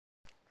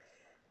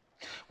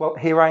Well,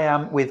 here I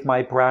am with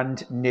my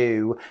brand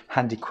new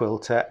Handi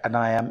Quilter and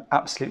I am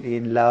absolutely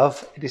in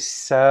love. It is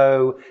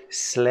so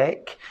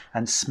slick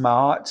and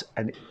smart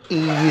and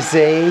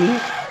easy,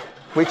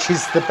 which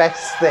is the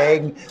best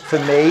thing for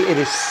me. It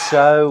is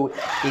so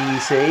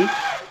easy.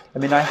 I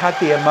mean, I had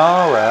the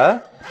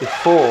Amara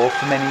before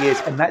for many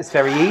years and that's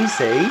very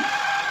easy.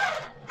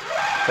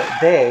 But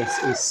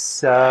this is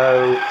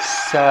so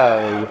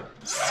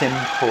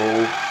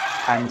simple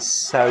and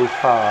so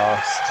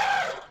fast.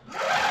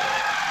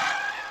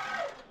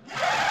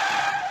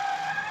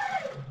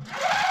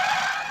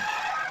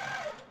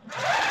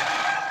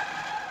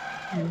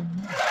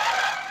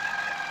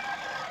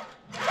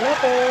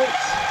 Love it.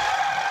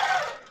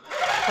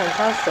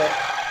 Fantastic.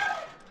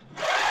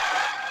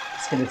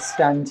 Just going to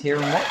stand here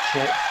and watch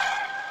it.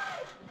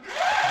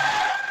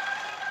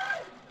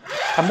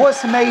 And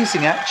what's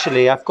amazing,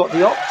 actually, I've got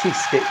the Opti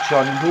stitch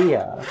on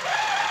here,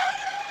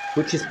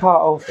 which is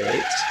part of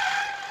it,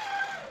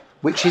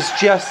 which is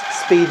just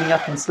speeding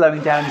up and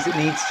slowing down as it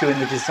needs to in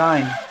the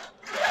design.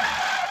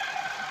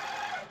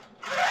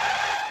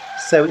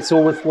 So it's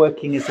always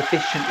working as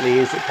efficiently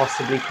as it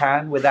possibly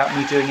can without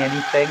me doing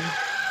anything,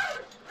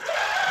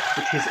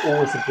 which is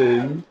always a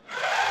boon.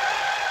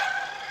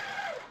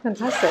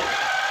 Fantastic.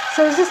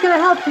 So is this going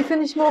to help you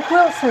finish more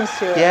quilts then,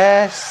 Stuart?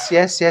 Yes.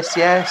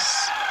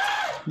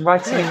 I'm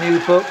writing a new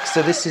book,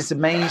 so this is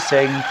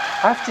amazing.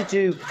 I have to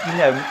do,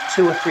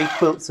 2 or 3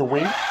 quilts a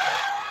week,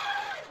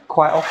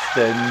 quite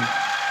often.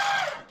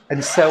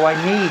 And so I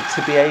need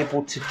to be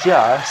able to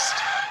just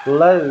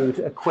load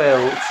a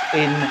quilt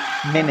in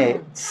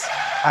minutes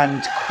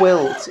and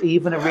quilt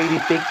even a really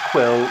big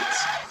quilt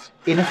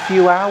in a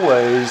few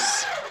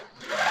hours.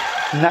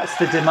 And that's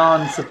the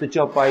demands of the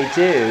job I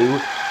do.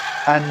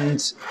 And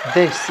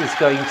this is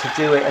going to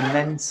do it and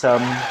then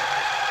some.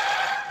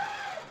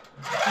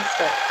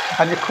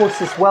 And of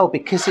course as well,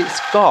 because it's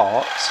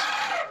got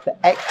the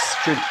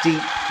extra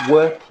deep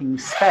working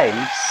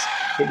space,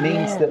 it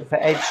means that for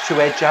edge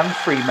to edge and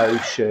free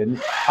motion,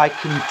 I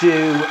can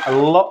do a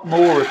lot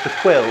more of the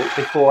quilt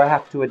before I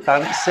have to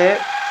advance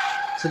it.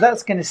 So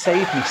that's going to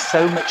save me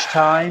so much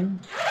time.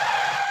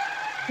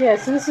 Yeah,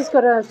 so this has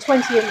got a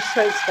 20-inch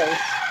straight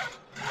space.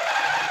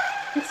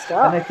 Good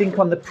stuff. And I think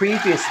on the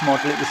previous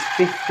model it was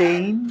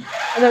 15.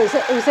 No, it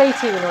was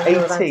 18 on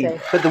your Avante.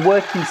 But the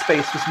working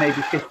space was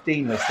maybe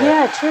 15, was it?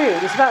 Yeah, true.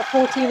 It was about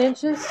 14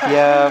 inches. Actually.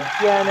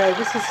 Yeah, no,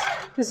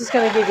 this is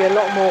going to give you a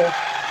lot more.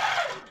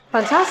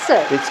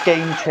 Fantastic. It's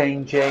game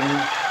changing.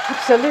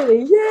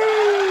 Absolutely.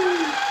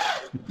 Yay!